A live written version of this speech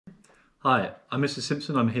Hi, I'm Mr.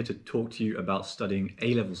 Simpson. I'm here to talk to you about studying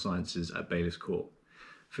A-level sciences at Baylis Court.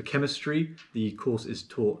 For chemistry, the course is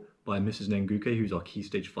taught by Mrs. Nenguke, who's our Key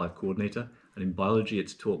Stage 5 coordinator, and in biology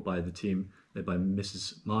it's taught by the team led by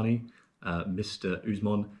Mrs. Marnie, Mr.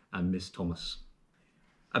 Usman and Miss Thomas.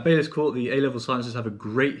 At Baylis Court, the A-level sciences have a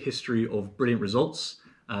great history of brilliant results,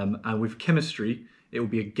 and with chemistry, it will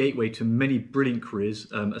be a gateway to many brilliant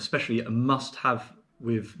careers, especially a must-have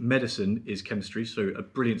with medicine is chemistry, so a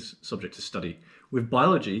brilliant subject to study. With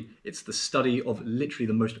biology, it's the study of literally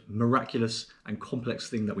the most miraculous and complex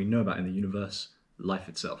thing that we know about in the universe, life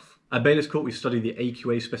itself. At Baylis Court, we study the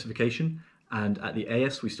AQA specification, and at the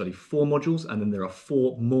AS, we study 4 modules, and then there are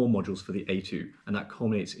 4 more modules for the A2, and that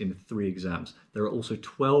culminates in 3 exams. There are also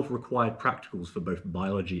 12 required practicals for both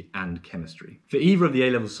biology and chemistry. For either of the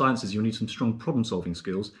A-level sciences, you'll need some strong problem-solving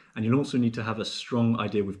skills, and you'll also need to have a strong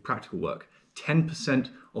idea with practical work. 10%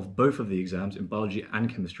 of both of the exams in biology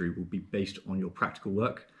and chemistry will be based on your practical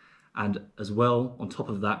work. And as well, on top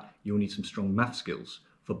of that, you'll need some strong math skills.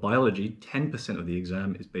 For biology, 10% of the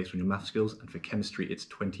exam is based on your math skills, and for chemistry, it's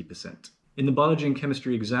 20%. In the biology and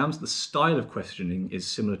chemistry exams, the style of questioning is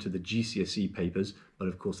similar to the GCSE papers, but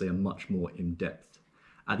of course they are much more in-depth.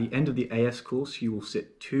 At the end of the AS course, you will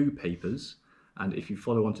sit 2 papers, and if you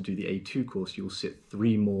follow on to do the A2 course, you will sit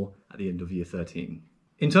 3 more at the end of year 13.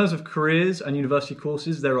 In terms of careers and university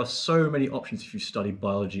courses, there are so many options if you study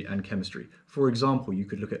biology and chemistry. For example, you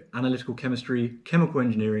could look at analytical chemistry, chemical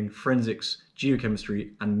engineering, forensics,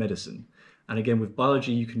 geochemistry, and medicine. And again, with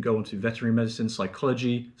biology, you can go on to veterinary medicine,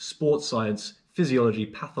 psychology, sports science, physiology,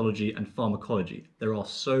 pathology, and pharmacology. There are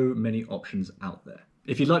so many options out there.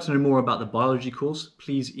 If you'd like to know more about the biology course,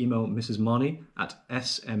 please email Mrs. Marnie at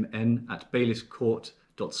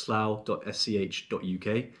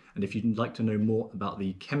smn@bayliscourt.slough.sch.uk. And if you'd like to know more about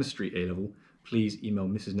the chemistry A-level, please email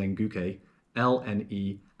Mrs. Nenguke,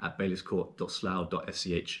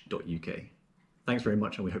 lne@bayliscourt.slough.sch.uk. Thanks very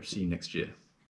much, and we hope to see you next year.